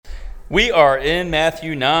We are in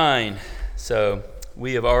Matthew 9. So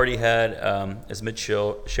we have already had, as Mitch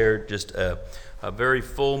shared, just a very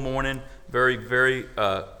full morning. Very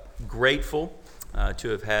grateful to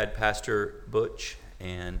have had Pastor Butch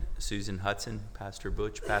and Susan Hudson. Pastor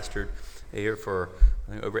Butch pastored here for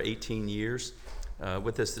I think, over 18 years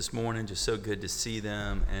with us this morning. Just so good to see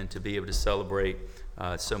them and to be able to celebrate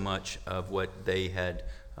so much of what they had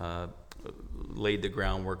laid the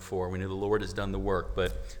groundwork for. We know the Lord has done the work,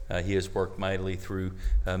 but He has worked mightily through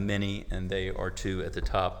many, and they are two at the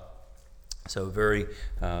top. So very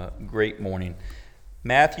great morning.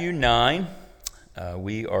 Matthew 9,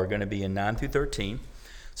 we are going to be in 9 through 13.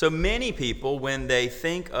 So many people, when they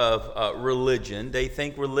think of religion, they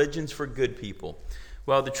think religion's for good people.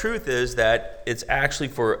 Well, the truth is that it's actually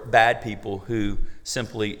for bad people who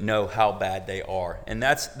simply know how bad they are. And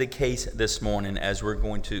that's the case this morning as we're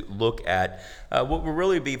going to look at what will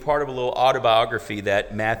really be part of a little autobiography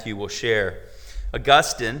that Matthew will share.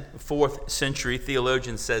 Augustine, 4th century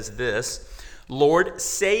theologian, says this: "Lord,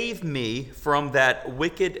 save me from that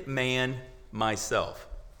wicked man myself."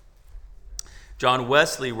 John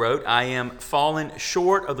Wesley wrote, "I am fallen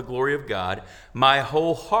short of the glory of God. My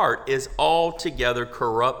whole heart is altogether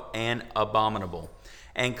corrupt and abominable.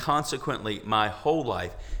 And consequently, my whole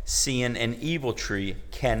life, seeing an evil tree,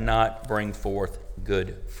 cannot bring forth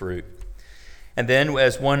good fruit." And then,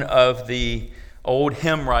 as one of the old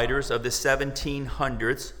hymn writers of the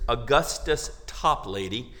 1700s, Augustus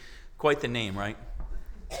Toplady, quite the name, right?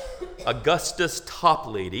 Augustus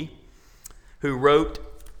Toplady, who wrote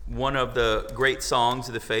one of the great songs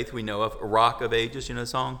of the faith we know of, Rock of Ages. You know the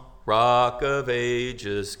song? Rock of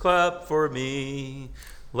Ages, clap for me.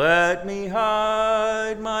 Let me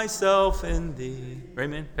hide myself in thee.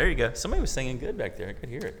 Amen. There you go. Somebody was singing good back there. I could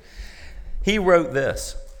hear it. He wrote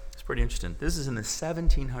this. It's pretty interesting. This is in the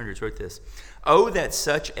 1700s. Wrote this: "Oh, that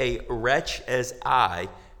such a wretch as I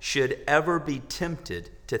should ever be tempted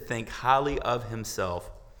to think highly of himself.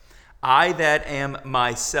 I that am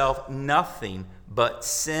myself nothing but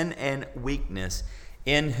sin and weakness,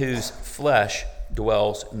 in whose flesh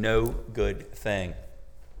dwells no good thing."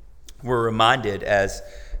 We're reminded as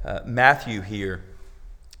Matthew here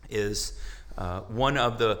is one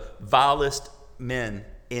of the vilest men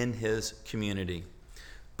in his community.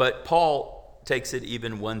 But Paul takes it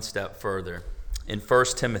even one step further. In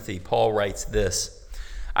 1 Timothy, Paul writes this: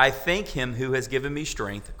 "I thank him who has given me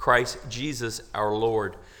strength, Christ Jesus our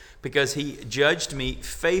Lord, because he judged me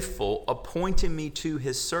faithful, appointing me to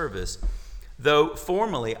his service. Though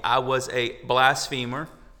formerly I was a blasphemer,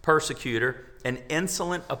 persecutor, an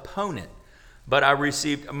insolent opponent, but I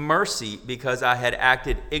received mercy because I had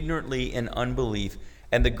acted ignorantly in unbelief,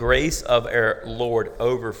 and the grace of our Lord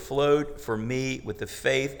overflowed for me with the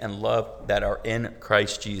faith and love that are in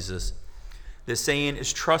Christ Jesus. The saying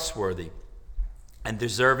is trustworthy and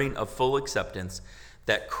deserving of full acceptance,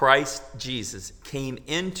 that Christ Jesus came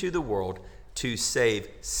into the world to save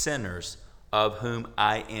sinners, of whom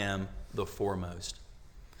I am the foremost."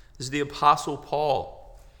 This is the Apostle Paul,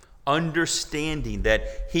 understanding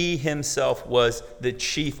that he himself was the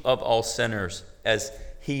chief of all sinners, as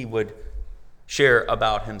he would share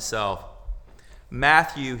about himself.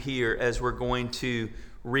 Matthew here, as we're going to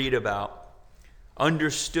read about,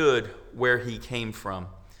 understood where he came from.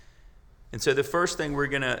 And so the first thing we're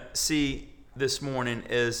going to see this morning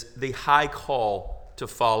is the high call to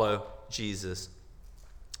follow Jesus.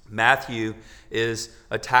 Matthew is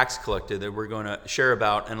a tax collector that we're going to share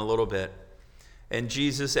about in a little bit. And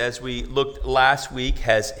Jesus, as we looked last week,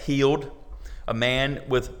 has healed a man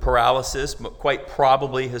with paralysis, quite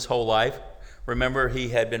probably his whole life. Remember, he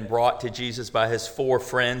had been brought to Jesus by his 4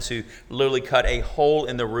 friends who literally cut a hole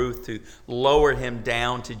in the roof to lower him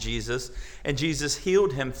down to Jesus. And Jesus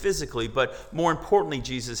healed him physically, but more importantly,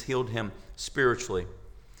 Jesus healed him spiritually.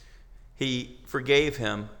 He forgave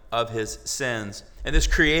him of his sins. And this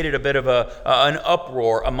created a bit of an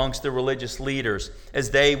uproar amongst the religious leaders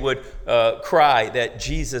as they would cry that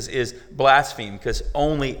Jesus is blasphemed because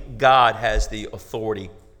only God has the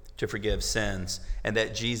authority to forgive sins, and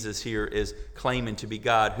that Jesus here is claiming to be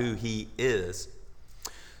God, who he is.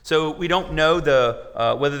 So we don't know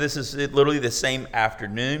whether this is literally the same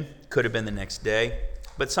afternoon, could have been the next day,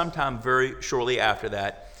 but sometime very shortly after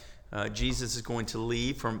that, Jesus is going to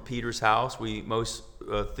leave from Peter's house. Most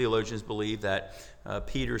theologians believe that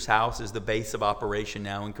Peter's house is the base of operation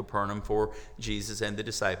now in Capernaum for Jesus and the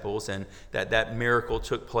disciples, and that miracle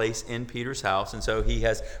took place in Peter's house. And so he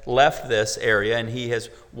has left this area and he has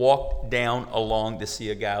walked down along the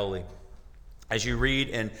Sea of Galilee. As you read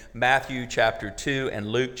in Matthew chapter 2 and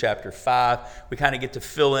Luke chapter 5, we kind of get to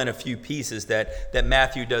fill in a few pieces that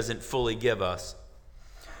Matthew doesn't fully give us.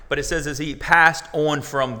 But it says as he passed on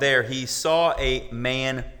from there, he saw a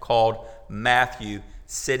man called Matthew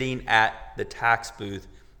sitting at the tax booth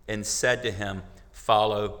and said to him,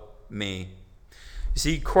 "Follow me." You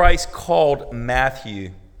see, Christ called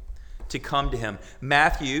Matthew to come to him.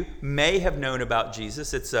 Matthew may have known about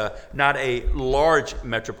Jesus. It's not a large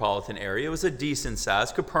metropolitan area. It was a decent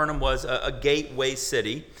size. Capernaum was a gateway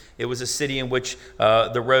city. It was a city in which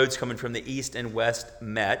the roads coming from the east and west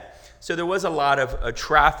met. So there was a lot of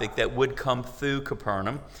traffic that would come through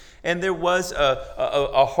Capernaum. And there was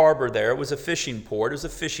a harbor there. It was a fishing port. It was a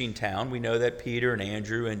fishing town. We know that Peter and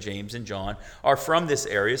Andrew and James and John are from this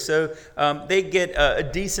area. So they get a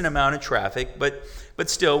decent amount of traffic. But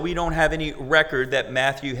still, we don't have any record that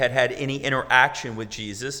Matthew had any interaction with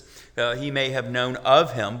Jesus. He may have known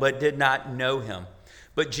of him, but did not know him.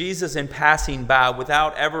 But Jesus, in passing by,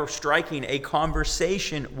 without ever striking a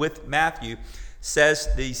conversation with Matthew, says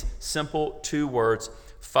these simple 2 words,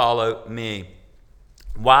 "Follow me."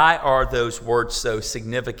 Why are those words so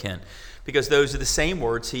significant? Because those are the same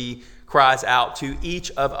words he cries out to each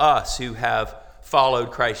of us who have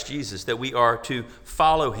followed Christ Jesus, that we are to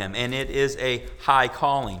follow him, and it is a high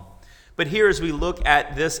calling. But here, as we look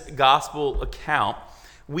at this gospel account,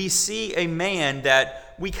 we see a man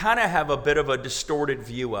that we kind of have a bit of a distorted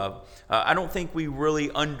view of. I don't think we really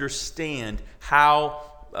understand how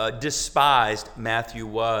despised Matthew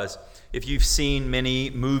was. If you've seen many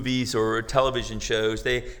movies or television shows,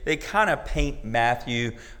 they kind of paint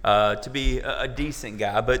Matthew to be a decent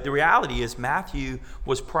guy. But the reality is Matthew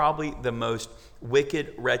was probably the most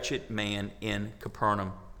wicked, wretched man in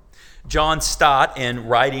Capernaum. John Stott, in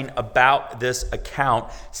writing about this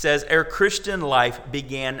account, says our Christian life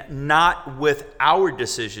began not with our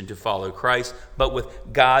decision to follow Christ, but with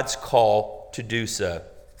God's call to do so.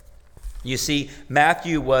 You see,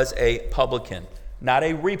 Matthew was a publican. Not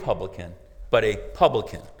a Republican, but a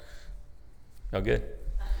publican. No good?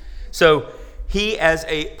 So he, as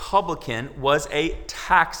a publican, was a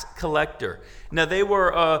tax collector. Now, they were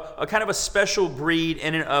a kind of a special breed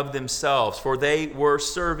in and of themselves, for they were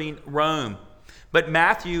serving Rome. But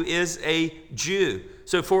Matthew is a Jew.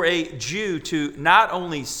 So for a Jew to not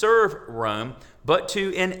only serve Rome, but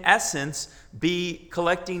to, in essence, be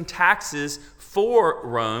collecting taxes for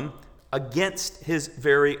Rome against his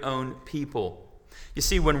very own people. You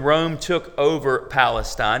see, when Rome took over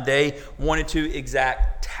Palestine, they wanted to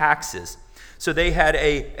exact taxes. So they had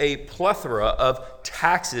a plethora of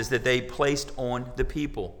taxes that they placed on the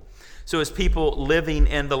people. So as people living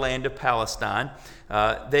in the land of Palestine,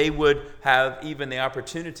 they would have even the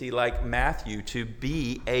opportunity, like Matthew, to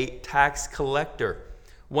be a tax collector,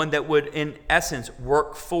 one that would, in essence,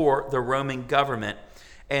 work for the Roman government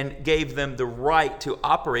and gave them the right to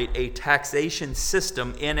operate a taxation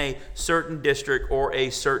system in a certain district or a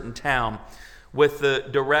certain town, with the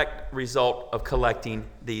direct result of collecting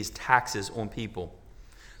these taxes on people.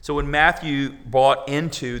 So when Matthew bought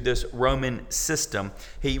into this Roman system,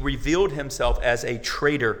 he revealed himself as a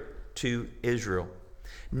traitor to Israel.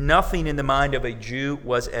 Nothing in the mind of a Jew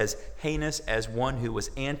was as heinous as one who was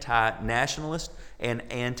anti-nationalist and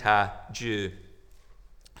anti-Jew.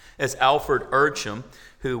 As Alfred Urchin,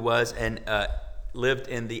 who was lived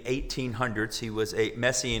in the 1800s. He was a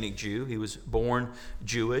Messianic Jew. He was born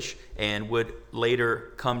Jewish and would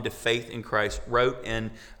later come to faith in Christ. Wrote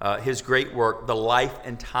in his great work, The Life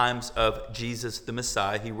and Times of Jesus the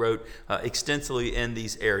Messiah. He wrote extensively in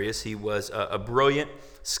these areas. He was a brilliant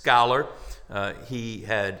scholar. He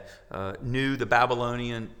had knew the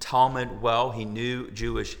Babylonian Talmud well. He knew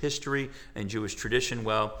Jewish history and Jewish tradition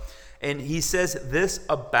well. And he says this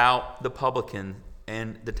about the publican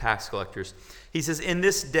and the tax collectors. He says, in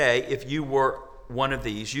this day, if you were one of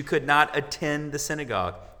these, you could not attend the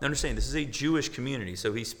synagogue. Now understand, this is a Jewish community,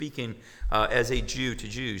 so he's speaking as a Jew to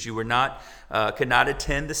Jews. You could not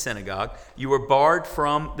attend the synagogue. You were barred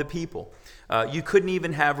from the people. You couldn't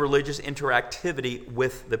even have religious interactivity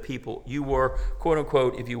with the people. You were, quote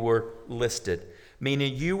unquote, if you were listed,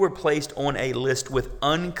 meaning you were placed on a list with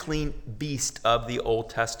unclean beasts of the Old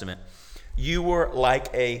Testament. You were like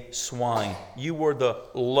a swine. You were the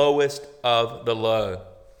lowest of the low.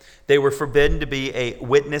 They were forbidden to be a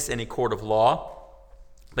witness in a court of law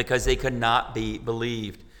because they could not be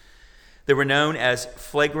believed. They were known as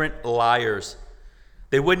flagrant liars.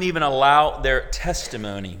 They wouldn't even allow their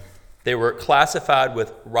testimony. They were classified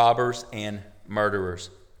with robbers and murderers.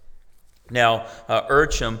 Now,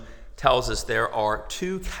 Urchin tells us there are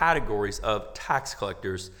two categories of tax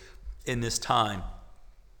collectors in this time.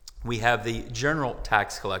 We have the general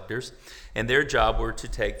tax collectors, and their job were to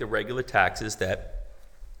take the regular taxes that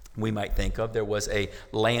we might think of. There was a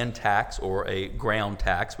land tax or a ground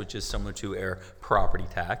tax, which is similar to our property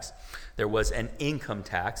tax. There was an income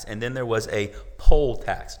tax, and then there was a poll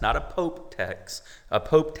tax, not a pope tax,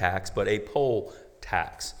 but a poll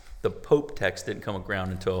tax. The pope tax didn't come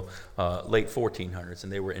around until late 1400s,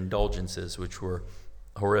 and they were indulgences, which were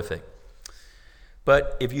horrific.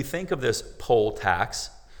 But if you think of this poll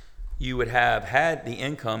tax, you would have had the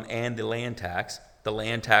income and the land tax. The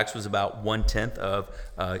land tax was about 1/10 of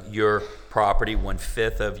your property,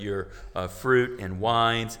 1/5 of your fruit and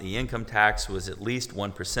wines. The income tax was at least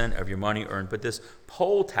 1% of your money earned. But this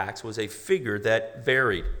poll tax was a figure that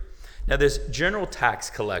varied. Now, this general tax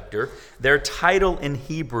collector, their title in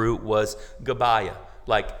Hebrew was Gabiah,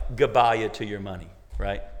 like goodbye to your money,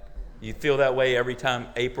 right? You feel that way every time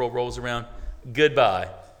April rolls around? Goodbye.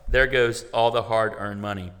 There goes all the hard-earned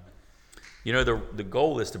money. You know, the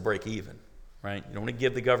goal is to break even, right? You don't want to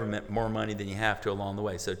give the government more money than you have to along the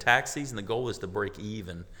way. So tax season, the goal is to break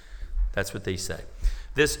even. That's what they say.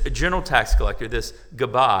 This general tax collector, this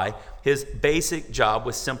Gabai, his basic job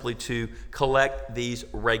was simply to collect these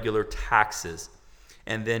regular taxes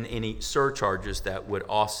and then any surcharges that would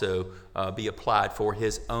also be applied for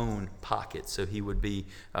his own pocket. So he would be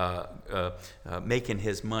making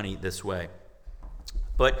his money this way.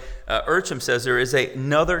 But Urchem says there is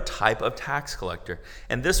another type of tax collector,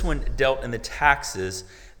 and this one dealt in the taxes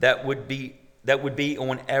that would be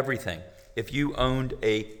on everything. If you owned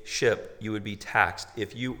a ship, you would be taxed.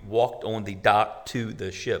 If you walked on the dock to the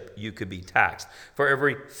ship, you could be taxed. For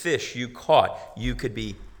every fish you caught, you could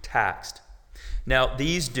be taxed. Now,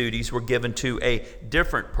 these duties were given to a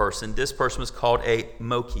different person. This person was called a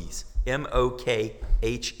Mokhes, M-O-K-H-E-S,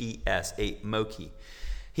 a Mokhi.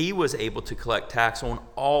 He was able to collect tax on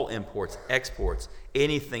all imports, exports,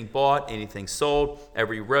 anything bought, anything sold,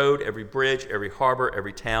 every road, every bridge, every harbor,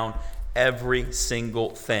 every town, every single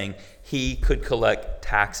thing he could collect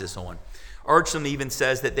taxes on. Urchem even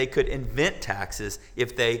says that they could invent taxes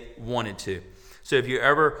if they wanted to. So if you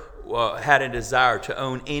ever had a desire to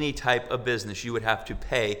own any type of business, you would have to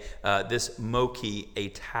pay this Mokhi a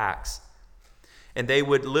tax. And they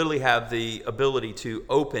would literally have the ability to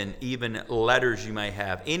open even letters you may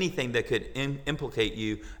have, anything that could implicate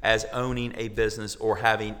you as owning a business or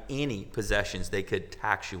having any possessions, they could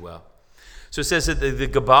tax you well. So it says that the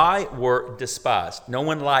Gabai were despised. No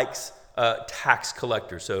one likes tax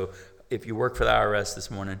collectors. So if you work for the IRS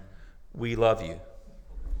this morning, we love you.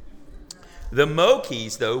 The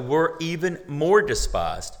Mokhis, though, were even more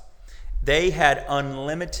despised. They had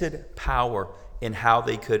unlimited power in how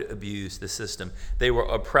they could abuse the system. They were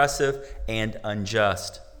oppressive and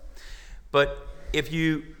unjust. But if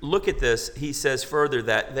you look at this, he says further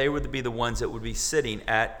that they would be the ones that would be sitting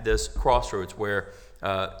at this crossroads where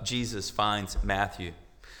Jesus finds Matthew.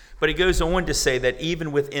 But he goes on to say that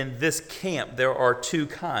even within this camp, there are two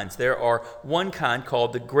kinds. There are one kind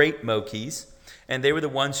called the Great Mokhis, and they were the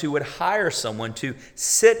ones who would hire someone to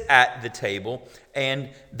sit at the table, and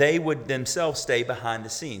they would themselves stay behind the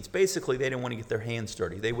scenes. Basically, they didn't want to get their hands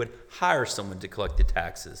dirty. They would hire someone to collect the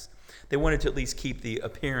taxes. They wanted to at least keep the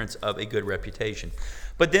appearance of a good reputation.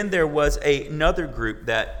 But then there was another group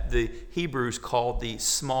that the Hebrews called the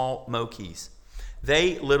small Mokhis.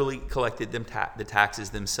 They literally collected the taxes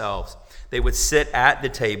themselves. They would sit at the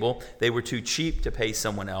table. They were too cheap to pay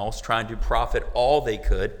someone else, trying to profit all they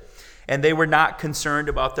could. And they were not concerned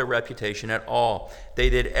about their reputation at all. They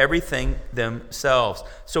did everything themselves.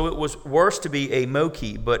 So it was worse to be a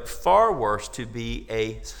Mokhi, but far worse to be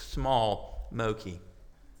a small Mokhi.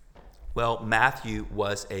 Well, Matthew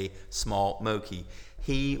was a small Mokhi.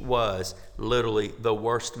 He was literally the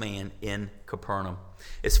worst man in Capernaum.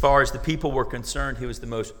 As far as the people were concerned, he was the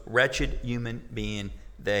most wretched human being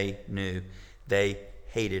they knew. They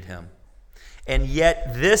hated him. And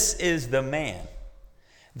yet this is the man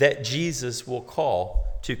that Jesus will call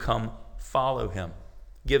to come follow him.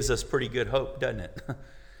 Gives us pretty good hope, doesn't it?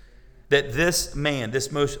 That this man,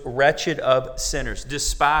 this most wretched of sinners,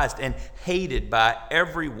 despised and hated by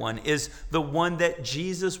everyone, is the one that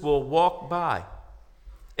Jesus will walk by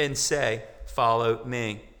and say, "Follow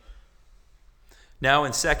me." Now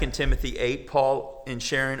in 2 Timothy 8, Paul, in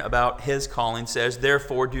sharing about his calling, says,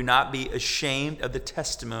 "Therefore do not be ashamed of the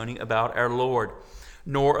testimony about our Lord,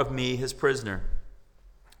 nor of me his prisoner,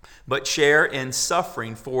 but share in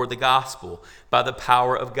suffering for the gospel by the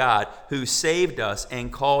power of God, who saved us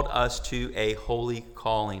and called us to a holy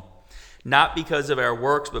calling, not because of our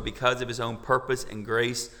works, but because of his own purpose and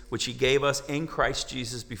grace, which he gave us in Christ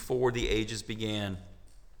Jesus before the ages began,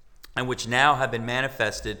 and which now have been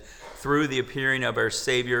manifested through the appearing of our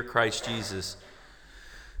Savior Christ Jesus,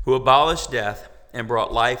 who abolished death and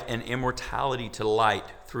brought life and immortality to light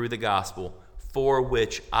through the gospel, for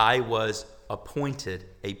which I was appointed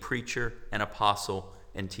a preacher, an apostle,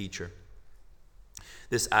 and teacher.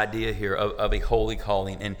 This idea here of a holy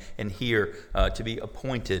calling and here to be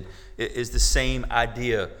appointed is the same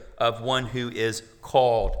idea of one who is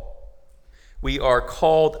called. We are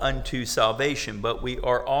called unto salvation, but we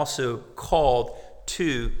are also called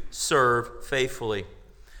to serve faithfully,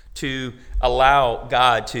 to allow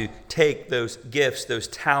God to take those gifts, those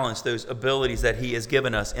talents, those abilities that He has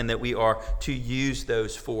given us, and that we are to use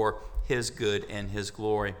those for His good and His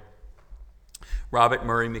glory. Robert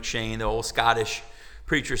Murray McCheyne, the old Scottish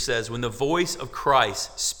preacher, says, when the voice of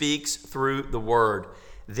Christ speaks through the word,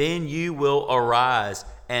 then you will arise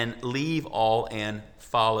and leave all and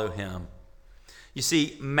follow Him. You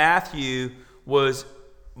see, Matthew was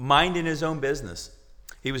minding his own business.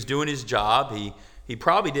 He was doing his job. He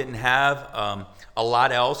probably didn't have a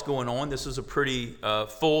lot else going on. This was a pretty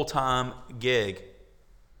full-time gig.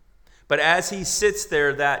 But as he sits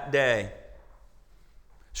there that day,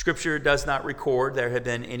 Scripture does not record there had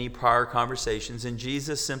been any prior conversations, and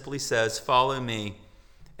Jesus simply says, follow me,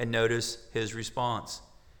 and notice his response.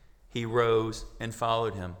 He rose and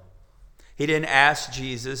followed him. He didn't ask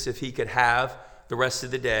Jesus if he could have the rest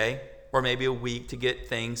of the day or maybe a week to get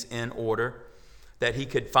things in order, that he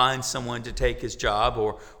could find someone to take his job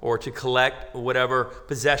or to collect whatever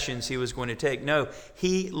possessions he was going to take. No,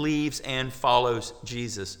 he leaves and follows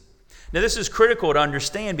Jesus. Now, this is critical to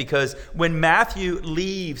understand because when Matthew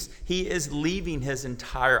leaves, he is leaving his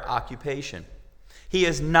entire occupation. He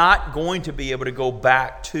is not going to be able to go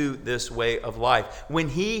back to this way of life. When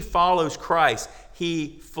he follows Christ,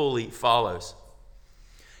 he fully follows.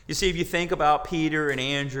 You see, if you think about Peter and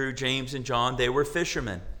Andrew, James and John, they were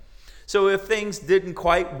fishermen. So if things didn't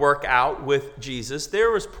quite work out with Jesus,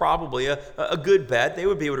 there was probably a good bet they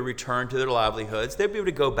would be able to return to their livelihoods. They'd be able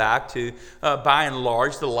to go back to, by and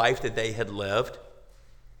large, the life that they had lived.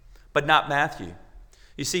 But not Matthew.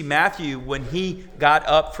 You see, Matthew, when he got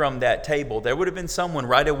up from that table, there would have been someone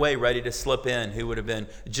right away ready to slip in who would have been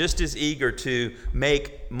just as eager to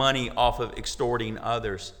make money off of extorting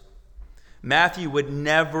others. Matthew would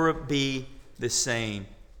never be the same.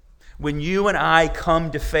 When you and I come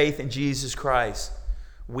to faith in Jesus Christ,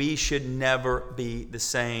 we should never be the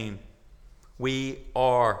same. We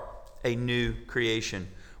are a new creation.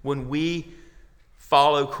 When we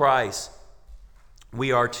follow Christ,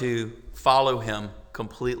 we are to follow him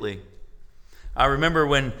completely. I remember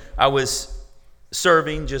when I was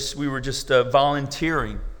serving, we were just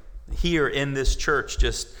volunteering here in this church,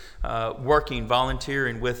 just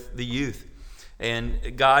volunteering with the youth.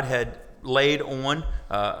 And God had laid on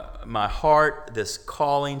my heart this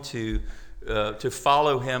calling to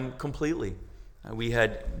follow him completely. We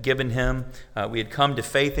had given him, we had come to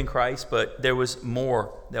faith in Christ, but there was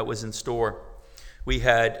more that was in store. We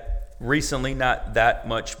had recently, not that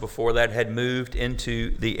much before that, had moved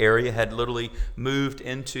into the area, had literally moved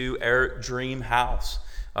into our dream house.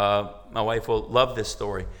 My wife will love this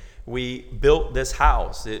story. We built this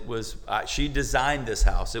house. It was she designed this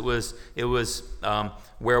house. It was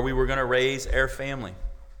where we were going to raise our family.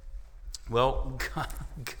 Well,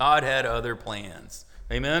 God had other plans.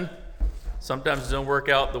 Amen? Sometimes it don't work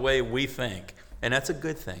out the way we think, and that's a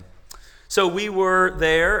good thing. So we were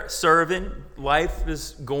there serving. Life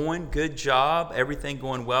is going, good job, everything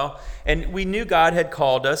going well. And we knew God had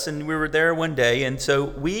called us, and we were there one day. And so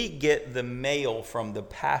we get the mail from the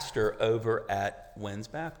pastor over at Wins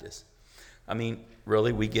Baptist. I mean,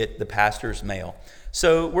 really, we get the pastor's mail.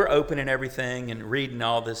 So we're opening everything and reading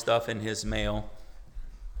all this stuff in his mail.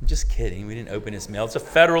 I'm just kidding. We didn't open his mail. It's a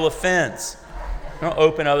federal offense. You don't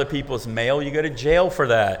open other people's mail. You go to jail for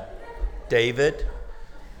that, David.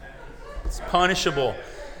 It's punishable.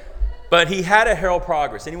 But he had a Herald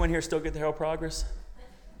Progress. Anyone here still get the Herald Progress?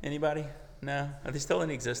 Anybody? No? Are they still in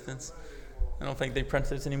existence? I don't think they print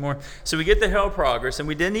this anymore. So we get the Herald Progress, and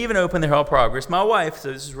we didn't even open the Herald Progress. My wife,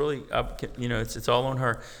 so this is really, it's all on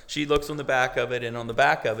her. She looks on the back of it, and on the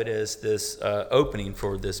back of it is this opening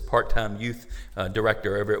for this part-time youth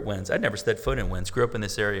director over at Wins. I'd never set foot in Wins. Grew up in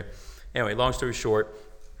this area. Anyway, long story short,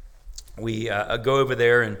 we go over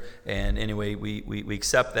there, and anyway, we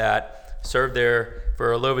accept that. Served there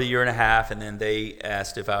for a little over a year and a half, and then they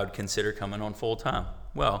asked if I would consider coming on full time.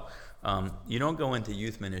 Well, you don't go into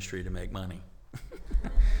youth ministry to make money.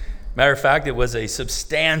 Matter of fact, it was a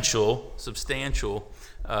substantial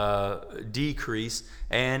decrease,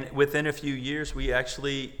 and within a few years, we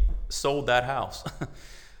actually sold that house.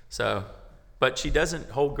 But she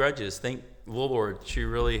doesn't hold grudges. Thank the Lord, she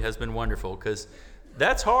really has been wonderful, because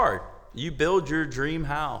that's hard. You build your dream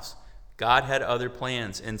house. God had other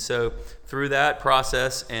plans. And so through that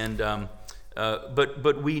process,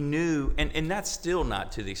 but we knew, and that's still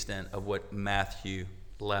not to the extent of what Matthew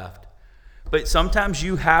left. But sometimes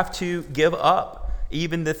you have to give up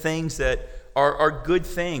even the things that are good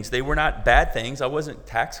things. They were not bad things. I wasn't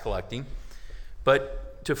tax collecting.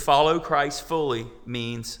 But to follow Christ fully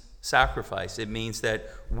means sacrifice. It means that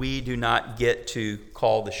we do not get to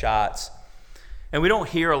call the shots. And we don't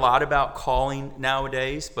hear a lot about calling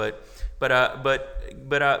nowadays, but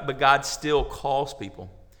God still calls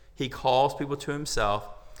people. He calls people to himself,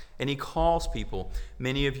 and he calls people.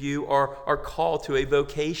 Many of you are called to a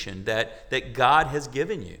vocation that God has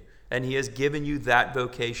given you, and he has given you that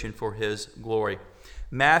vocation for his glory.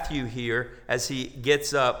 Matthew here, as he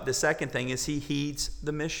gets up, the second thing is he heeds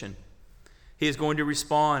the mission. He is going to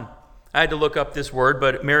respond. I had to look up this word,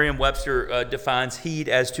 but Merriam-Webster defines heed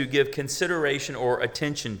as to give consideration or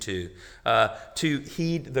attention to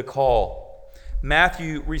heed the call.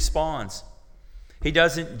 Matthew responds. He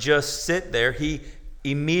doesn't just sit there. He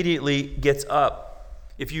immediately gets up.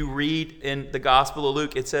 If you read in the Gospel of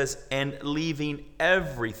Luke, it says, and leaving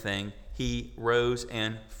everything, he rose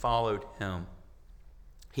and followed him.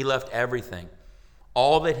 He left everything.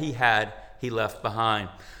 All that he had, he left behind.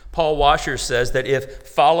 Paul Washer says that if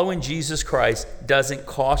following Jesus Christ doesn't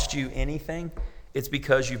cost you anything, it's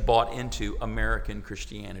because you bought into American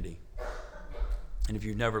Christianity. And if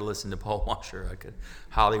you've never listened to Paul Washer, I could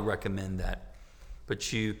highly recommend that.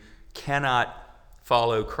 But you cannot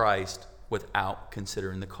follow Christ without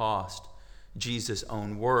considering the cost. Jesus'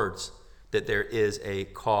 own words, that there is a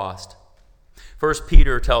cost. 1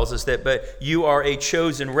 Peter tells us that, but you are a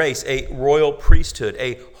chosen race, a royal priesthood,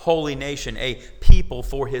 a holy nation, a people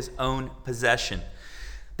for his own possession,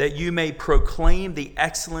 that you may proclaim the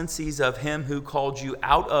excellencies of him who called you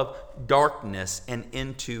out of darkness and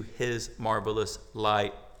into his marvelous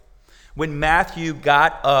light. When Matthew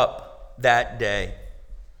got up that day,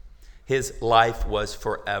 his life was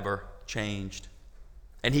forever changed,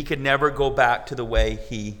 and he could never go back to the way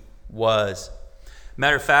he was.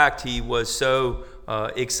 Matter of fact, he was so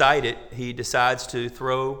excited, he decides to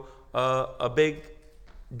throw a big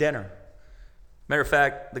dinner. Matter of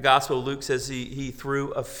fact, the Gospel of Luke says he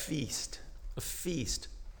threw a feast.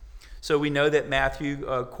 So we know that Matthew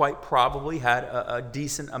quite probably had a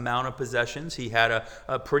decent amount of possessions. He had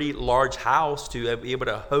a pretty large house to be able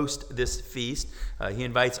to host this feast. He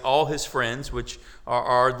invites all his friends, which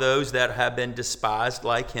are those that have been despised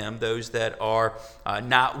like him, those that are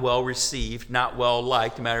not well received, not well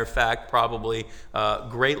liked. Matter of fact, probably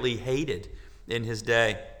greatly hated in his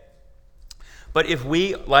day. But if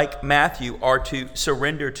we, like Matthew, are to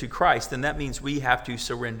surrender to Christ, then that means we have to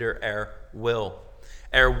surrender our will.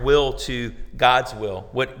 Our will to God's will.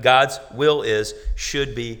 What God's will is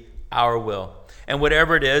should be our will. And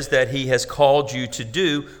whatever it is that he has called you to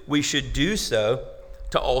do, we should do so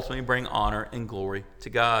to ultimately bring honor and glory to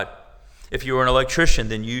God. If you are an electrician,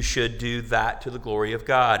 then you should do that to the glory of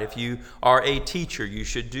God. If you are a teacher, you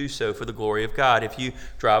should do so for the glory of God. If you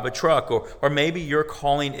drive a truck, or maybe your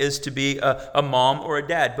calling is to be a mom or a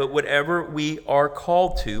dad, but whatever we are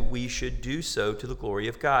called to, we should do so to the glory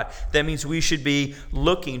of God. That means we should be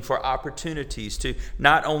looking for opportunities to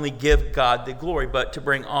not only give God the glory, but to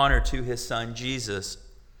bring honor to his son Jesus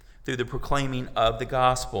through the proclaiming of the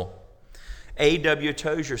gospel. A.W.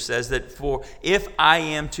 Tozer says that if I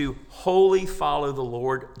am to wholly follow the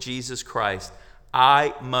Lord Jesus Christ,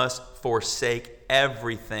 I must forsake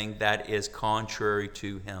everything that is contrary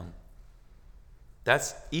to him.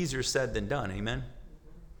 That's easier said than done, amen?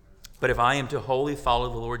 But if I am to wholly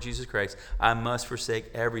follow the Lord Jesus Christ, I must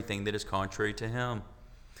forsake everything that is contrary to him.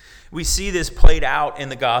 We see this played out in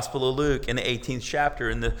the Gospel of Luke in the 18th chapter,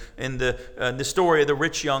 in the story of the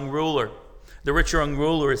rich young ruler. The rich young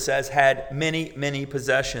ruler, it says, had many, many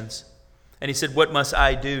possessions. And he said, what must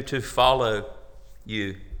I do to follow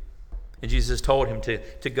you? And Jesus told him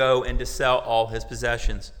to go and to sell all his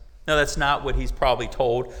possessions. Now, that's not what he's probably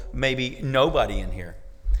told maybe nobody in here.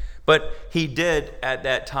 But he did at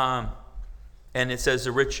that time. And it says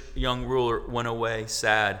the rich young ruler went away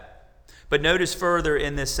sad. But notice further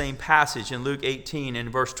in this same passage in Luke 18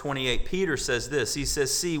 in verse 28, Peter says this. He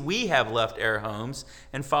says, see, we have left our homes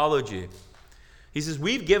and followed you. He says,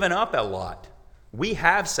 we've given up a lot. We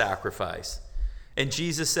have sacrificed. And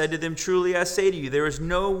Jesus said to them, truly I say to you, there is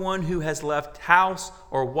no one who has left house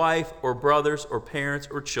or wife or brothers or parents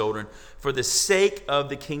or children for the sake of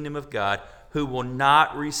the kingdom of God who will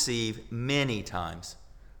not receive many times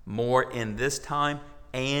more in this time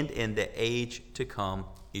and in the age to come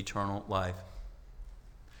eternal life.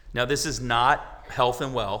 Now, this is not health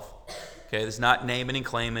and wealth. Okay, this is not name it and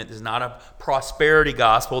claim it. This is not a prosperity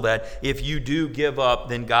gospel that if you do give up,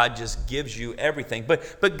 then God just gives you everything.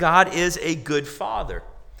 But God is a good father,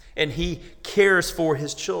 and he cares for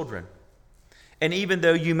his children. And even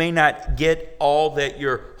though you may not get all that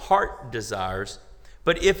your heart desires,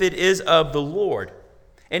 but if it is of the Lord,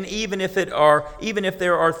 and even if there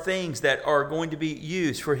are things that are going to be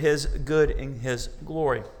used for his good and his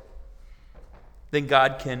glory, then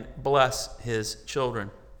God can bless his children.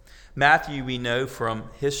 Matthew, we know from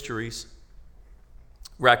history's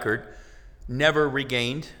record, never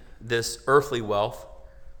regained this earthly wealth.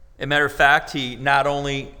 As a matter of fact, he not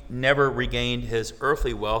only never regained his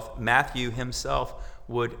earthly wealth, Matthew himself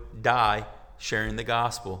would die sharing the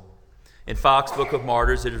gospel. In Fox Book of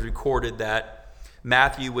Martyrs, it is recorded that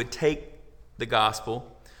Matthew would take the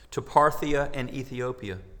gospel to Parthia and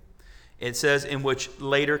Ethiopia. It says, in which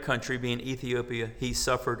later country, being Ethiopia, he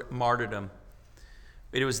suffered martyrdom.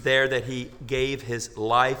 It was there that he gave his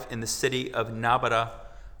life in the city of Nabara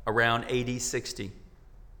around AD 60.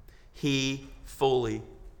 He fully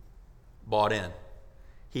bought in.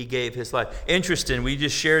 He gave his life. Interesting, we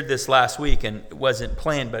just shared this last week, and it wasn't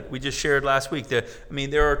planned, but we just shared last week.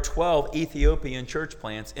 There are 12 Ethiopian church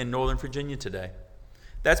plants in Northern Virginia today.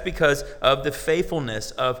 That's because of the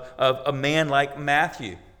faithfulness of a man like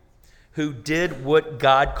Matthew, who did what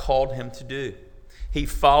God called him to do. He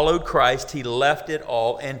followed Christ, he left it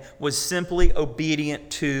all, and was simply obedient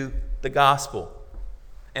to the gospel,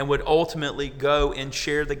 and would ultimately go and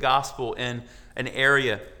share the gospel in an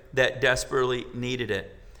area that desperately needed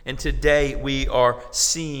it. And today we are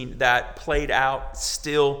seeing that played out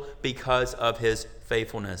still because of his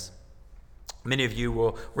faithfulness. Many of you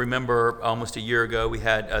will remember almost a year ago we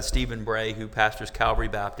had Stephen Bray, who pastors Calvary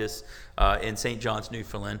Baptist in St. John's,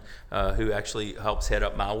 Newfoundland, who actually helps head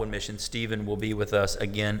up Mile One Mission. Stephen will be with us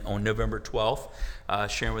again on November 12th,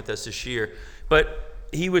 sharing with us this year. But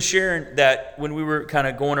he was sharing that when we were kind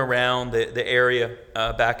of going around the area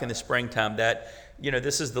back in the springtime, that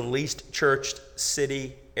this is the least churched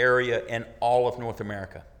city area in all of North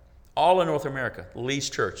America. All of North America,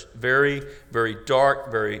 least church. Very, very dark,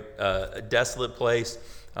 very desolate place.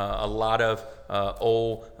 A lot of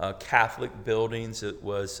old Catholic buildings. It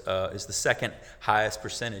is the second highest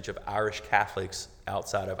percentage of Irish Catholics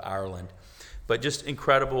outside of Ireland. But just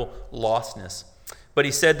incredible lostness. But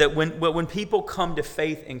he said that when people come to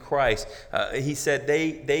faith in Christ, he said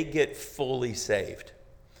they get fully saved.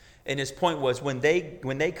 And his point was when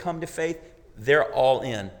they come to faith, they're all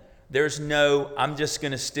in. There's no, I'm just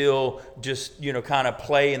going to still just, kind of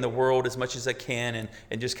play in the world as much as I can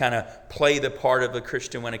and just kind of play the part of a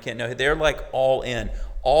Christian when I can. No, they're like all in.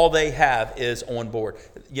 All they have is on board.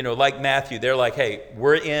 Like Matthew, they're like, hey,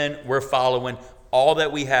 we're in, we're following. All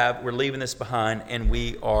that we have, we're leaving this behind, and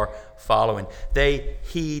we are following. They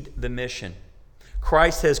heed the mission.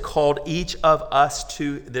 Christ has called each of us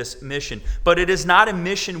to this mission. But it is not a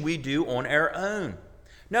mission we do on our own.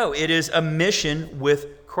 No, it is a mission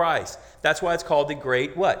with Christ. That's why it's called the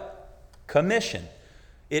Great what? Commission.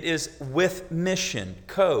 It is with mission,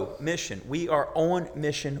 co-mission. We are on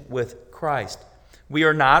mission with Christ. We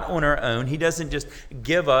are not on our own. He doesn't just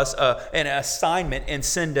give us an assignment and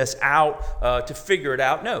send us out to figure it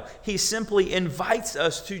out. No, he simply invites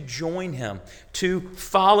us to join him, to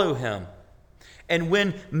follow him. And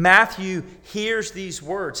when Matthew hears these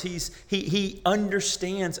words, he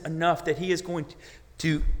understands enough that he is going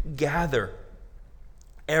to gather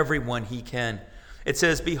everyone he can. It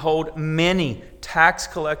says, behold, many tax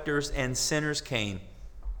collectors and sinners came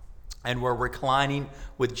and were reclining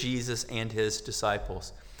with Jesus and his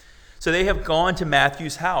disciples. So they have gone to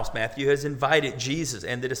Matthew's house. Matthew has invited Jesus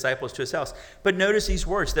and the disciples to his house. But notice these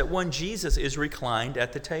words, that one, Jesus is reclined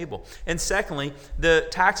at the table. And secondly, the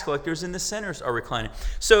tax collectors and the sinners are reclining.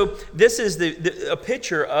 So this is a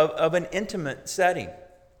picture of an intimate setting.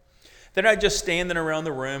 They're not just standing around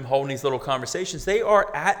the room holding these little conversations. They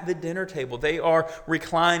are at the dinner table. They are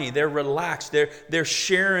reclining. They're relaxed. They're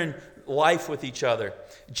sharing life with each other.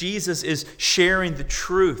 Jesus is sharing the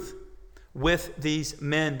truth with these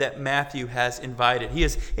men that Matthew has invited. He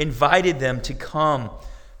has invited them to come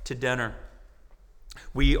to dinner.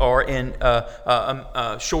 We are in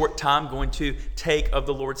a short time going to take of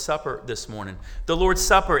the Lord's Supper this morning. The Lord's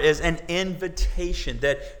Supper is an invitation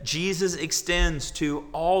that Jesus extends to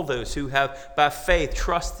all those who have by faith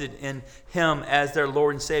trusted in him as their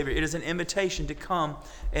Lord and Savior. It is an invitation to come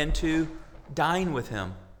and to dine with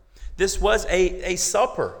him. This was a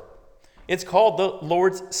supper. It's called the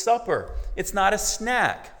Lord's Supper. It's not a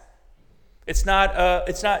snack. It's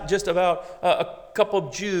not just about a cup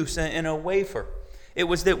of juice and a wafer. It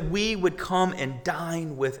was that we would come and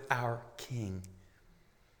dine with our King.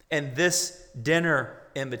 And this dinner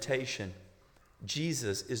invitation,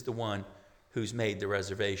 Jesus is the one who's made the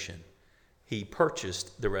reservation. He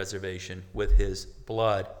purchased the reservation with his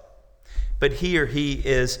blood. But here he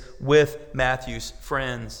is with Matthew's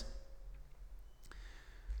friends.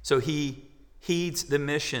 So he heeds the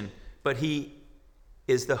mission, but he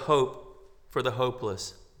is the hope for the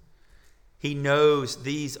hopeless. He knows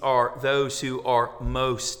these are those who are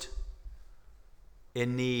most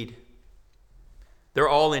in need. They're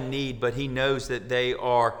all in need, but he knows that they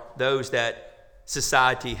are those that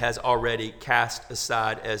society has already cast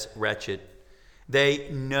aside as wretched. They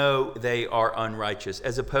know they are unrighteous,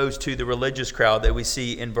 as opposed to the religious crowd that we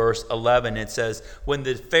see in verse 11. It says, when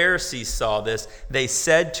the Pharisees saw this, they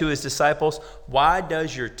said to his disciples, "Why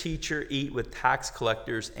does your teacher eat with tax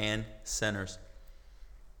collectors and sinners?"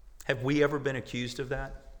 Have we ever been accused of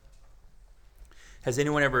that? Has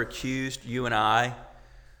anyone ever accused you and I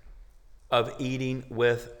of eating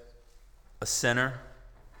with a sinner?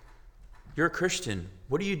 You're a Christian.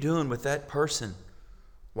 What are you doing with that person?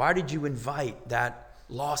 Why did you invite that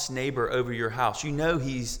lost neighbor over your house? You know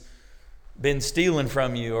he's been stealing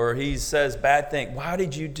from you, or he says bad things. Why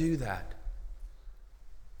did you do that?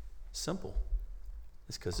 Simple.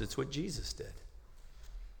 It's because it's what Jesus did.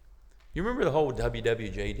 You remember the whole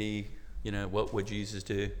WWJD, what would Jesus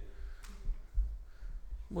do?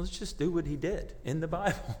 Well, let's just do what he did in the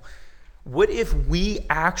Bible. What if we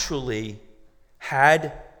actually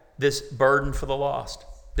had this burden for the lost?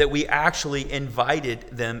 That we actually invited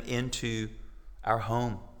them into our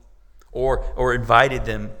home, or invited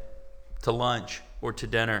them to lunch or to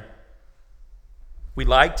dinner. We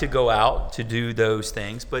like to go out to do those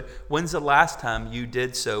things, but when's the last time you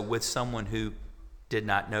did so with someone who did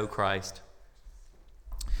not know Christ?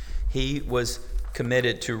 He was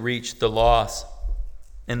committed to reach the lost.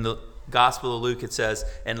 In the Gospel of Luke it says,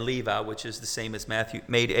 and Levi, which is the same as Matthew,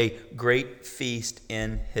 made a great feast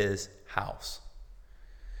in his house.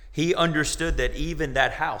 He understood that even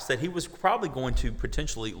that house, that he was probably going to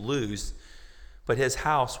potentially lose, but his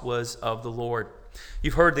house was of the Lord.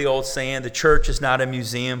 You've heard the old saying, the church is not a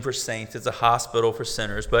museum for saints, it's a hospital for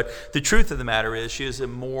sinners. But the truth of the matter is, she is a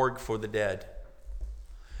morgue for the dead.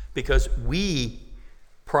 Because we,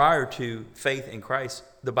 prior to faith in Christ,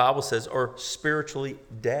 the Bible says, are spiritually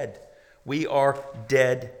dead. We are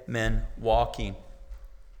dead men walking.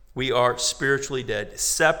 We are spiritually dead,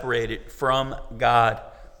 separated from God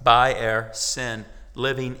by our sin,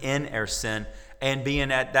 living in our sin, and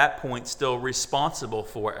being at that point still responsible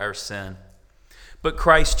for our sin. But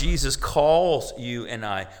Christ Jesus calls you and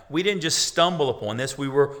I. We didn't just stumble upon this. We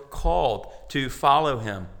were called to follow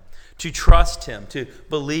him, to trust him, to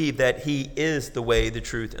believe that he is the way, the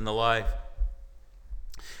truth, and the life.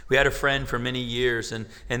 We had a friend for many years, and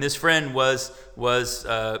this friend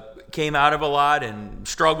came out of a lot and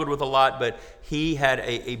struggled with a lot, but he had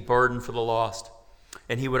a burden for the lost.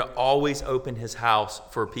 And he would always open his house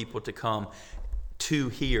for people to come to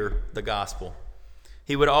hear the gospel.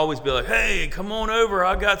 He would always be like, "Hey, come on over.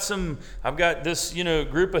 I've got this,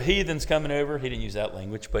 group of heathens coming over." He didn't use that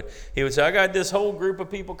language, but he would say, "I got this whole group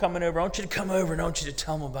of people coming over. I want you to come over and I want you to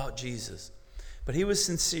tell them about Jesus." But he was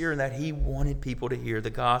sincere in that he wanted people to hear the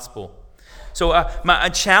gospel. So my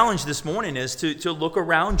challenge this morning is to look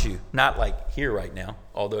around you, not like here right now.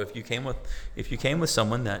 Although if you came with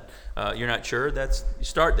someone that you're not sure, you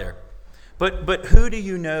start there. But who do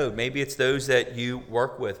you know? Maybe it's those that you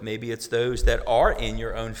work with. Maybe it's those that are in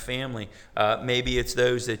your own family. Maybe it's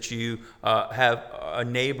those that you have a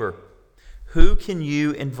neighbor. Who can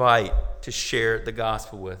you invite to share the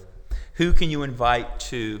gospel with? Who can you invite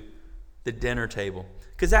to the dinner table?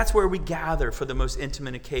 Because that's where we gather for the most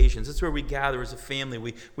intimate occasions. That's where we gather as a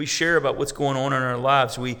family. We share about what's going on in our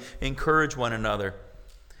lives. We encourage one another.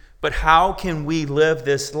 But how can we live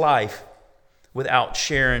this life without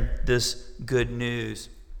sharing this good news?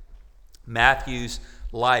 Matthew's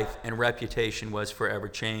life and reputation was forever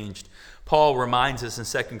changed. Paul reminds us in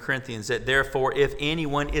 2 Corinthians that therefore, if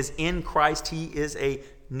anyone is in Christ, he is a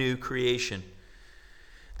new creation.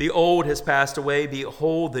 The old has passed away.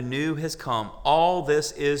 Behold, the new has come. All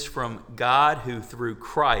this is from God, who through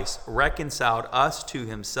Christ reconciled us to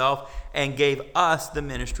himself and gave us the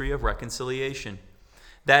ministry of reconciliation.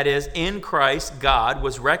 That is, in Christ, God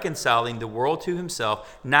was reconciling the world to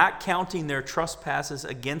himself, not counting their trespasses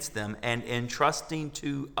against them, and entrusting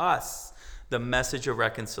to us the message of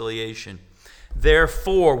reconciliation.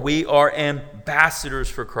 Therefore, we are ambassadors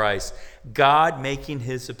for Christ, God making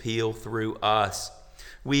his appeal through us.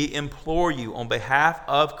 We implore you, on behalf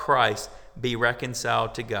of Christ, be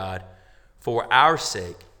reconciled to God. For our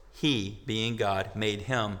sake, he, being God, made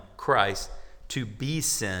him, Christ, to be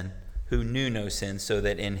sin, who knew no sin, so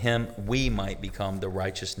that in him we might become the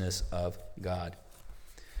righteousness of God.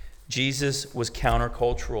 Jesus was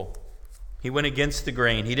countercultural. He went against the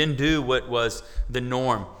grain. He didn't do what was the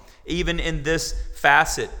norm. Even in this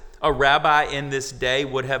facet, a rabbi in this day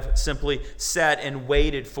would have simply sat and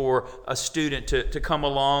waited for a student to come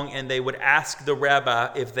along, and they would ask the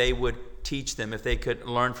rabbi if they would teach them, if they could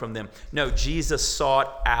learn from them. No, Jesus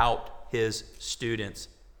sought out his students.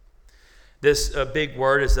 This big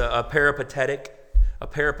word is a peripatetic. A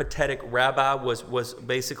peripatetic rabbi was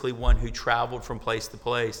basically one who traveled from place to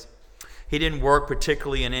place. He didn't work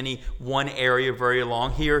particularly in any one area very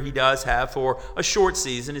long. Here he does have for a short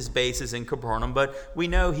season. His base is in Capernaum, but we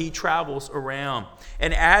know he travels around.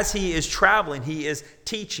 And as he is traveling, he is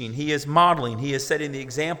teaching, he is modeling, he is setting the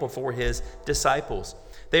example for his disciples.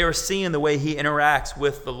 They are seeing the way he interacts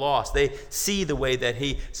with the lost. They see the way that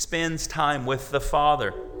he spends time with the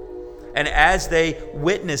Father. And as they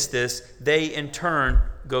witness this, they in turn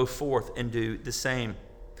go forth and do the same.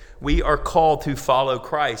 We are called to follow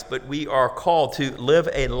Christ, but we are called to live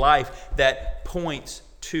a life that points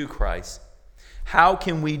to Christ. How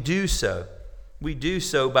can we do so? We do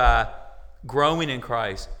so by growing in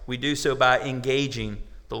Christ. We do so by engaging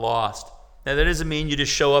the lost. Now, that doesn't mean you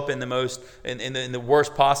just show up in the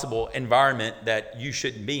worst possible environment that you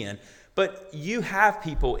shouldn't be in, but you have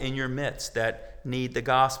people in your midst that need the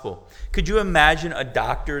gospel. Could you imagine a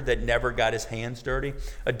doctor that never got his hands dirty?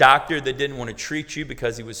 A doctor that didn't want to treat you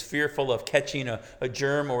because he was fearful of catching a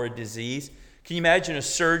germ or a disease? Can you imagine a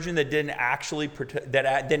surgeon that didn't actually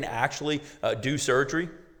do surgery?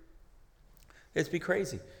 It'd be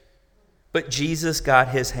crazy. But Jesus got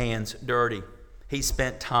his hands dirty. He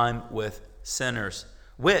spent time with sinners,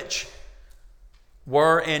 which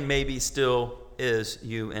were and maybe still is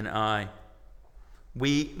you and I.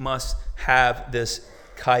 We must have this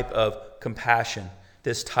type of compassion,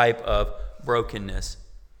 this type of brokenness.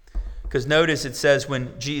 Because notice it says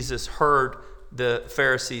when Jesus heard the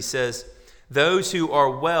Pharisees, says, those who are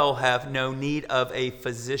well have no need of a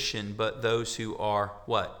physician, but those who are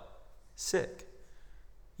what? Sick.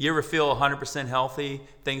 You ever feel 100% healthy,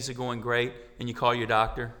 things are going great, and you call your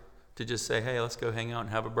doctor to just say, hey, let's go hang out and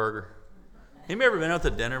have a burger? Have you ever been out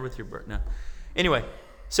to dinner with your burger? No. Anyway,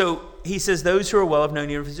 so he says, those who are well have no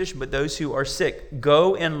need of a physician, but those who are sick.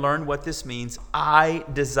 Go and learn what this means. I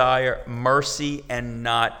desire mercy and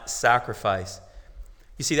not sacrifice.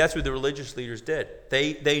 You see, that's what the religious leaders did.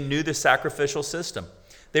 They knew the sacrificial system.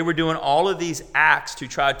 They were doing all of these acts to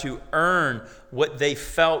try to earn what they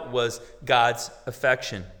felt was God's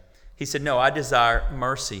affection. He said, no, I desire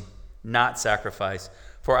mercy, not sacrifice.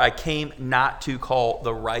 For I came not to call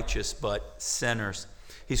the righteous, but sinners.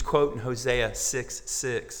 He's quoting Hosea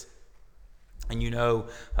 6:6. And you know,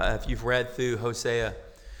 if you've read through Hosea,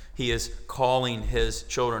 he is calling his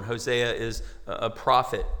children. Hosea is a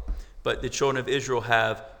prophet, but the children of Israel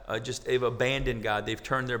they've abandoned God. They've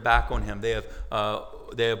turned their back on him. They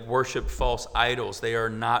have worshipped false idols. They are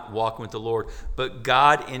not walking with the Lord. But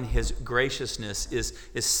God in his graciousness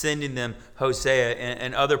is sending them Hosea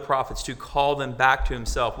and other prophets to call them back to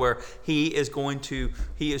himself, where he is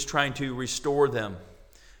trying to restore them.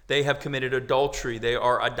 They have committed adultery. They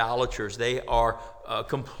are idolaters. They are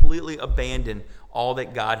completely abandoned all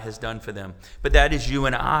that God has done for them. But that is you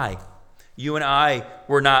and I. You and I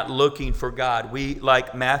were not looking for God. We,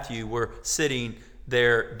 like Matthew, were sitting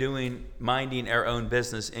there minding our own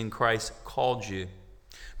business, and Christ called you.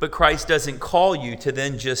 But Christ doesn't call you to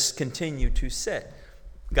then just continue to sit.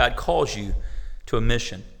 God calls you to a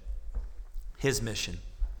mission, his mission.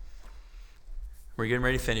 We're getting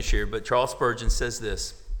ready to finish here, but Charles Spurgeon says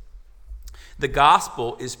this: the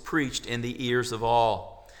gospel is preached in the ears of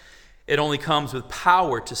all. It only comes with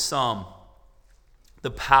power to some.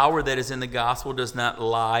 The power that is in the gospel does not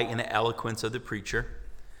lie in the eloquence of the preacher.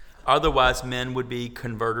 Otherwise, men would be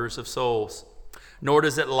converters of souls. Nor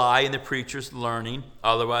does it lie in the preacher's learning.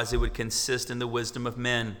 Otherwise, it would consist in the wisdom of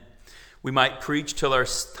men. We might preach till our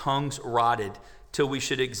tongues rotted, till we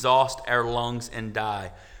should exhaust our lungs and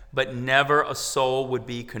die. But never a soul would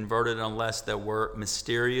be converted unless there were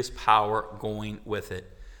mysterious power going with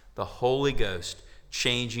it. The Holy Ghost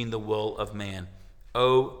changing the will of man.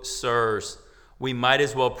 Oh, sirs, we might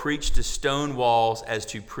as well preach to stone walls as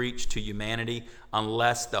to preach to humanity,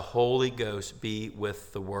 unless the Holy Ghost be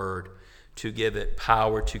with the word to give it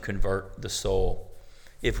power to convert the soul.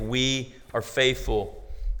 If we are faithful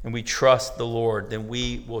and we trust the Lord, then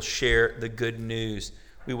we will share the good news.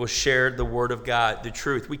 We will share the word of God, the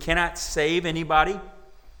truth. We cannot save anybody,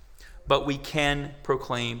 but we can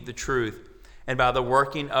proclaim the truth. And by the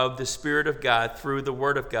working of the Spirit of God through the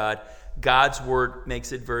word of God, God's word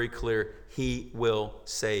makes it very clear. He will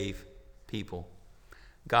save. people.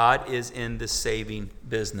 God is in the saving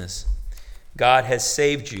business. God has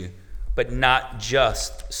saved you, but not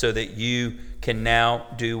just so that you can now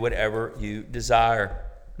do whatever you desire.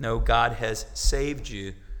 No, God has saved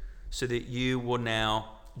you so that you will now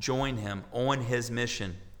join him on his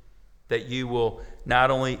mission, that you will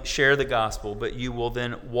not only share the gospel, but you will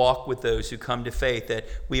then walk with those who come to faith, that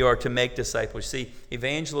we are to make disciples. See,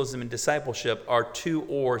 evangelism and discipleship are two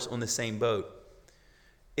oars on the same boat.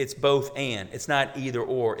 It's both and. It's not either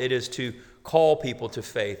or. It is to call people to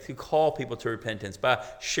faith, to call people to repentance by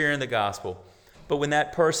sharing the gospel. But when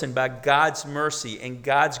that person, by God's mercy and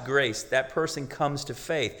God's grace, that person comes to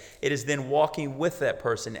faith, it is then walking with that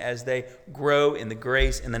person as they grow in the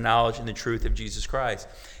grace and the knowledge and the truth of Jesus Christ.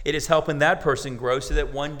 It is helping that person grow so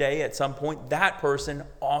that one day, at some point, that person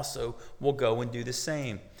also will go and do the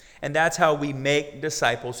same. And that's how we make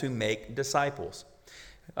disciples who make disciples.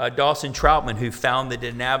 Dawson Troutman, who founded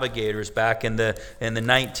the Navigators back in the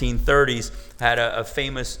 1930s, had a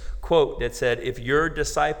famous quote that said, "If your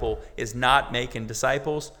disciple is not making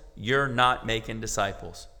disciples, you're not making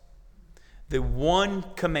disciples." The one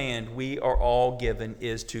command we are all given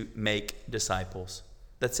is to make disciples.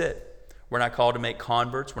 That's it. We're not called to make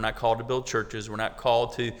converts. We're not called to build churches. We're not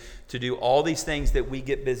called to do all these things that we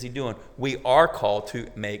get busy doing. We are called to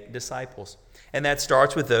make disciples. And that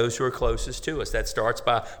starts with those who are closest to us. That starts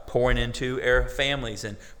by pouring into our families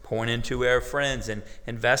and pouring into our friends and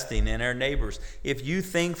investing in our neighbors. If you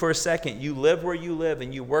think for a second you live where you live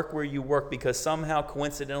and you work where you work because somehow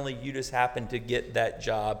coincidentally you just happen to get that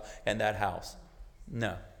job and that house.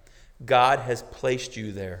 No. God has placed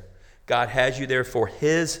you there. God has you there for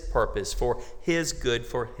his purpose, for his good,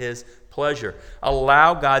 for his pleasure.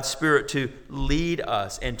 Allow God's Spirit to lead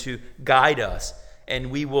us and to guide us. And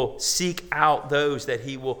we will seek out those that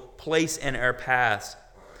he will place in our paths.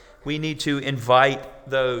 We need to invite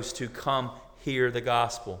those to come hear the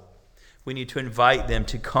gospel. We need to invite them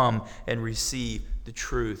to come and receive the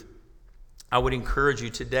truth. I would encourage you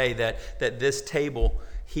today that this table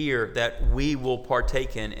here that we will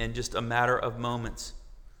partake in just a matter of moments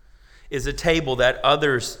is a table that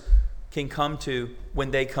others can come to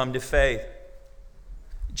when they come to faith.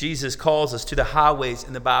 Jesus calls us to the highways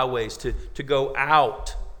and the byways to go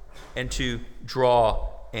out and to draw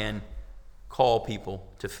and call people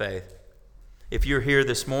to faith. If you're here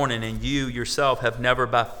this morning and you yourself have never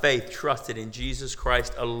by faith trusted in Jesus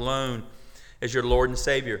Christ alone as your Lord and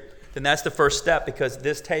Savior, then that's the first step, because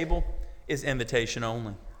this table is invitation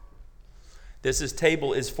only. This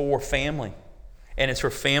table is for family, and it's for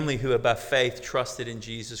family who have by faith trusted in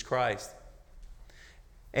Jesus Christ.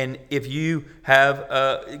 And if you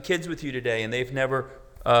have kids with you today and they've never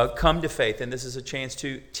come to faith, then this is a chance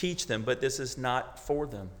to teach them, but this is not for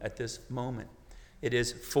them at this moment. It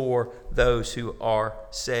is for those who are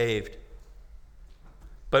saved.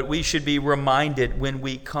 But we should be reminded when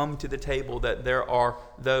we come to the table that there are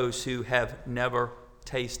those who have never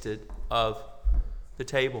tasted of the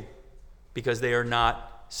table because they are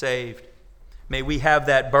not saved. May we have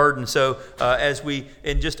that burden. So as we,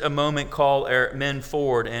 in just a moment, call our men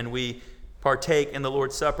forward and we partake in the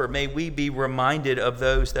Lord's Supper, may we be reminded of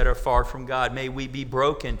those that are far from God. May we be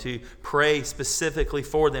broken to pray specifically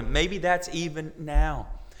for them. Maybe that's even now.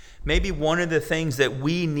 Maybe one of the things that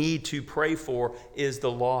we need to pray for is the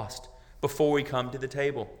lost before we come to the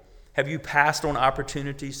table. Have you passed on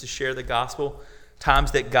opportunities to share the gospel?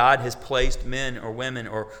 Times that God has placed men or women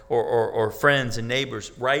or friends and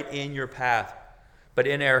neighbors right in your path. But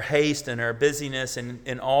in our haste and our busyness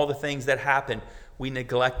and all the things that happen, we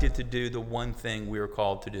neglected to do the one thing we were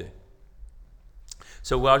called to do.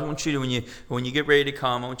 So I want you to, when you get ready to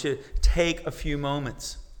come, I want you to take a few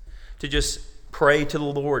moments to just pray to the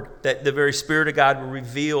Lord that the very Spirit of God will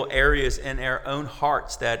reveal areas in our own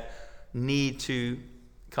hearts that need to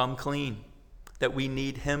come clean, that we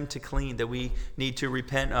need Him to clean, that we need to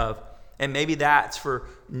repent of. And maybe that's for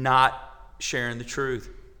not sharing the truth.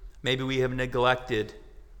 Maybe we have neglected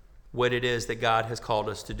what it is that God has called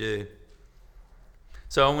us to do.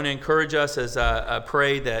 So I want to encourage us as I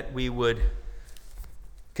pray that we would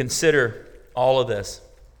consider all of this.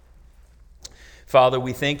 Father,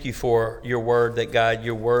 we thank you for your word, that God,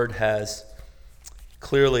 your word has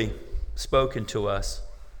clearly spoken to us.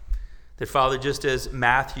 That Father, just as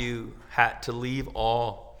Matthew had to leave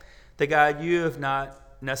all, that God, you have not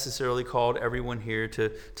necessarily called everyone here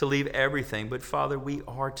to leave everything, but Father, we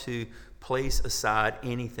are to place aside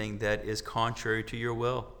anything that is contrary to your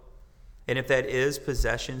will. And if that is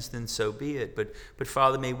possessions, then so be it. But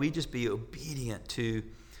Father, may we just be obedient to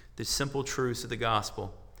the simple truths of the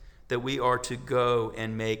gospel, that we are to go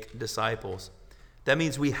and make disciples. That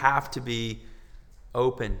means we have to be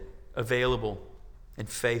open available and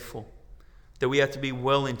faithful, that we have to be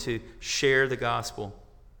willing to share the gospel.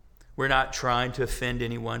 We're not trying to offend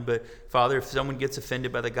anyone, but Father, if someone gets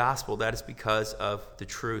offended by the gospel, that is because of the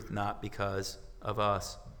truth, not because of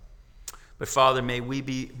us. But Father, may we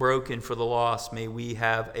be broken for the lost. May we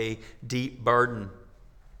have a deep burden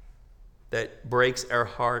that breaks our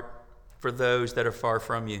heart for those that are far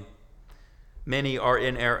from you. Many are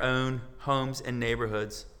in our own homes and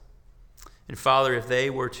neighborhoods. And Father, if they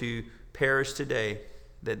were to perish today,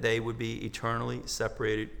 that they would be eternally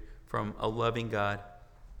separated from a loving God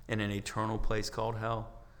in an eternal place called hell.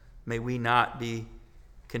 May we not be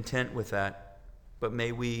content with that, but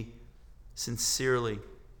may we sincerely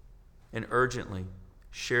and urgently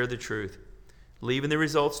share the truth, leaving the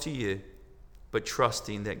results to you, but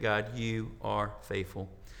trusting that, God, you are faithful.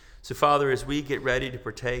 So, Father, as we get ready to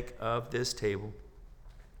partake of this table,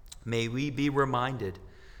 may we be reminded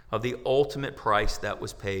of the ultimate price that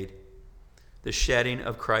was paid, the shedding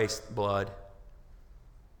of Christ's blood.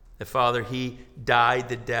 That, Father, he died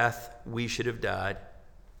the death we should have died.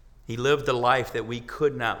 He lived the life that we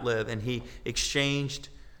could not live, and he exchanged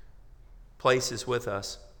places with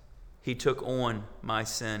us. He took on my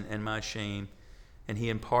sin and my shame, and he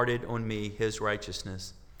imparted on me his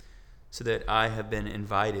righteousness, so that I have been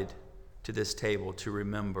invited to this table to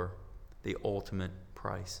remember the ultimate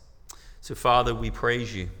price. So, Father, we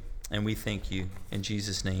praise you and we thank you. In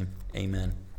Jesus' name, amen.